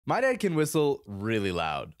My dad can whistle really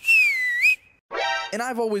loud. And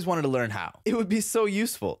I've always wanted to learn how. It would be so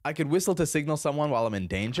useful. I could whistle to signal someone while I'm in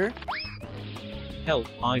danger. Help,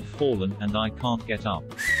 I've fallen and I can't get up.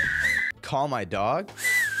 Call my dog.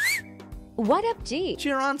 What up, G?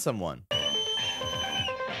 Cheer on someone.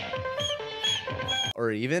 Or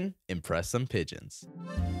even impress some pigeons.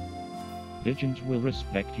 Pigeons will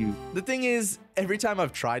respect you. The thing is, every time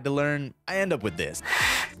I've tried to learn, I end up with this.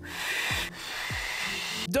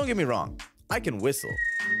 Don't get me wrong, I can whistle.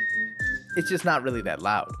 It's just not really that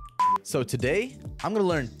loud. So today, I'm gonna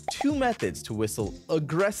learn 2 methods to whistle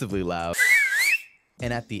aggressively loud.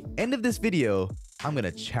 And at the end of this video, I'm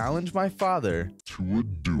gonna challenge my father to a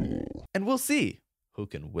duel. And we'll see who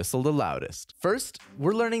can whistle the loudest. First,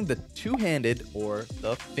 we're learning the two-handed or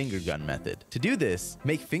the finger gun method. To do this,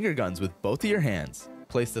 make finger guns with both of your hands.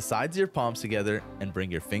 Place the sides of your palms together and bring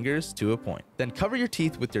your fingers to a point. Then cover your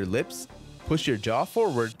teeth with your lips, push your jaw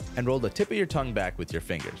forward, and roll the tip of your tongue back with your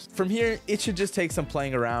fingers. From here, it should just take some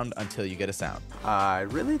playing around until you get a sound. I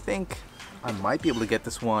really think I might be able to get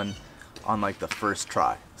this one on like the first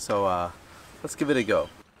try. So let's give it a go.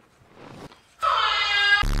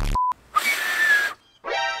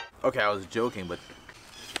 Okay, I was joking, but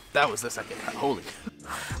that was the second try. Holy.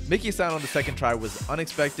 Making a sound on the second try was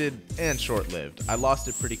unexpected and short-lived. I lost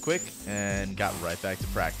it pretty quick and got right back to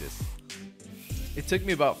practice. It took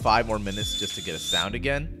me about 5 more minutes just to get a sound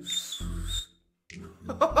again.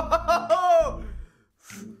 Uh-oh.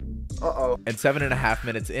 And 7.5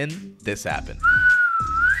 minutes in, this happened.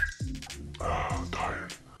 I'm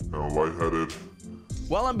tired. I'm lightheaded.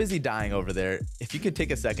 While I'm busy dying over there, if you could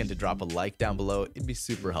take a second to drop a like down below, it'd be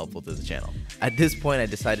super helpful to the channel. At this point, I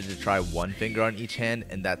decided to try one finger on each hand,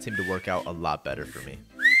 and that seemed to work out a lot better for me.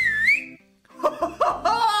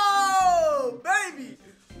 Oh, baby!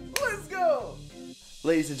 Let's go!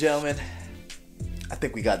 Ladies and gentlemen, I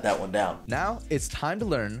think we got that one down. Now, it's time to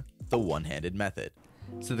learn the one-handed method.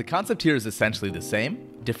 So the concept here is essentially the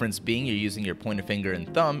same, difference being you're using your pointer finger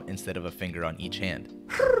and thumb instead of a finger on each hand.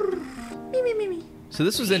 So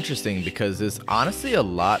this was interesting because it's honestly a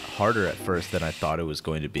lot harder at first than I thought it was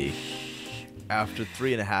going to be. After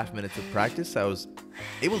 3.5 minutes of practice, I was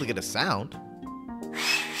able to get a sound.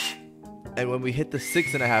 And when we hit the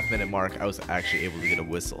 6.5 minute mark, I was actually able to get a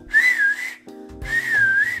whistle.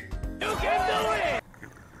 You can do it!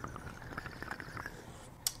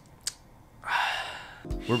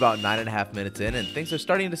 We're about 9.5 minutes in and things are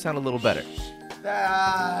starting to sound a little better.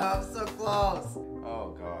 Ah, I'm so close.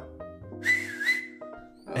 Oh, God.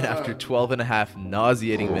 And after 12.5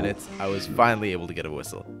 nauseating minutes, I was finally able to get a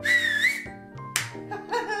whistle.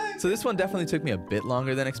 So this one definitely took me a bit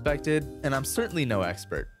longer than expected, and I'm certainly no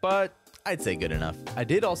expert, but I'd say good enough. I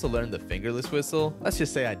did also learn the fingerless whistle. Let's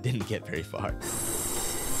just say I didn't get very far.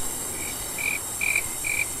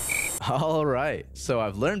 All right, so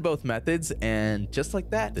I've learned both methods, and just like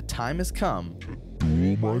that, the time has come.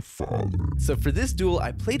 Duel my father. So for this duel,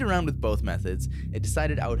 I played around with both methods and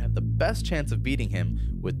decided I would have the best chance of beating him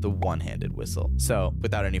with the one-handed whistle. So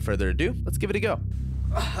without any further ado, let's give it a go.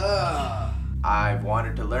 I've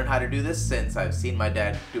wanted to learn how to do this since I've seen my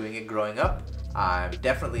dad doing it growing up. I'm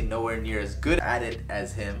definitely nowhere near as good at it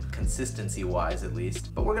as him, consistency-wise at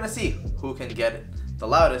least. But we're gonna see who can get it the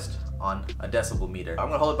loudest on a decibel meter. I'm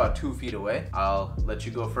gonna hold it about 2 feet away. I'll let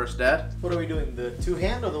you go first, Dad. What are we doing? The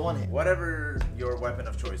two-hand or the one-hand? Whatever your weapon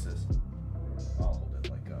of choice is. I'll hold it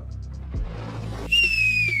like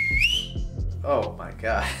oh my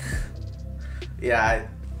God. Yeah,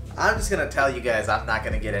 I'm just gonna tell you guys I'm not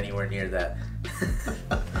gonna get anywhere near that.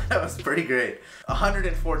 That was pretty great.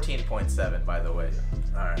 114.7, by the way.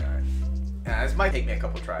 All right. Yeah, this might take me a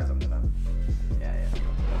couple tries. Yeah.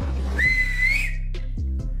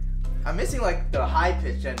 I'm missing like the high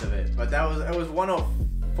pitch end of it, but it was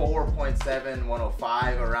 104.7,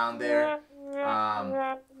 105 around there.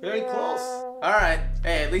 Very close. All right.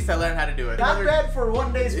 Hey, at least I learned how to do it. Not bad for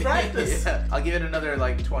one day's practice. Yeah, I'll give it another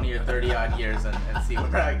like 20 or 30 odd years and see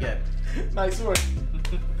where I get. Nice work.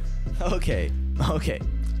 Okay.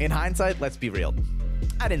 In hindsight, let's be real.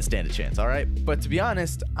 I didn't stand a chance, alright? But to be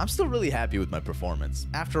honest, I'm still really happy with my performance.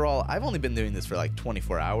 After all, I've only been doing this for like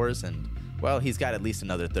 24 hours and, well, he's got at least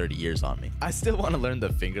another 30 years on me. I still want to learn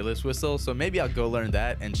the fingerless whistle, so maybe I'll go learn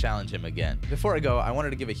that and challenge him again. Before I go, I wanted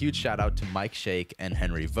to give a huge shout out to Mike Shake and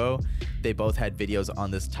Henry Vo. They both had videos on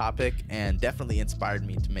this topic and definitely inspired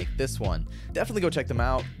me to make this one. Definitely go check them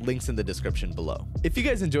out, links in the description below. If you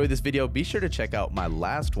guys enjoyed this video, be sure to check out my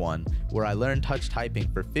last one where I learned touch typing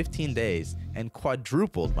for 15 days and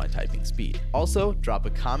quadrupled my typing speed. Also, drop a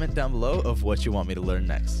comment down below of what you want me to learn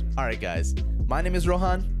next. Alright guys, my name is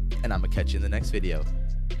Rohan, and I'm gonna catch you in the next video.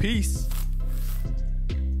 Peace!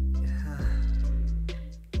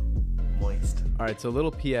 All right, so a little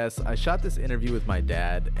PS. I shot this interview with my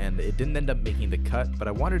dad, and it didn't end up making the cut, but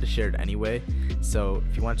I wanted to share it anyway. So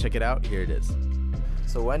if you want to check it out, here it is.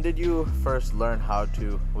 So when did you first learn how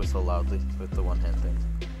to whistle loudly with the one-hand thing?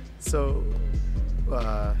 So,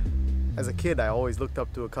 as a kid, I always looked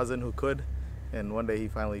up to a cousin who could, and one day he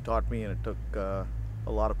finally taught me, and it took a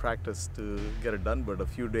lot of practice to get it done, but a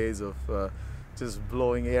few days of just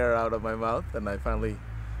blowing air out of my mouth, and I finally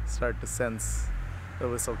started to sense the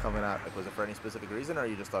whistle coming out. Like, was it for any specific reason, or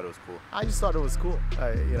you just thought it was cool? I just thought it was cool.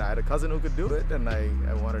 I had a cousin who could do it, and I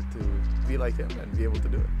wanted to be like him and be able to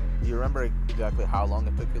do it. Do you remember exactly how long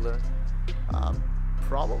it took you to learn?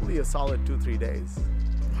 Probably a solid 2-3 days.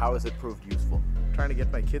 How has it proved useful? Trying to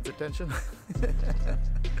get my kids' attention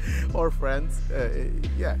or friends.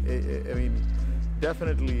 I mean,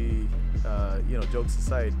 definitely, jokes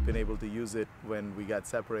aside, been able to use it when we got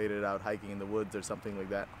separated out hiking in the woods or something like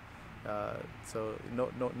that. So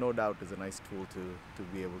no doubt is a nice tool to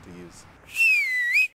be able to use.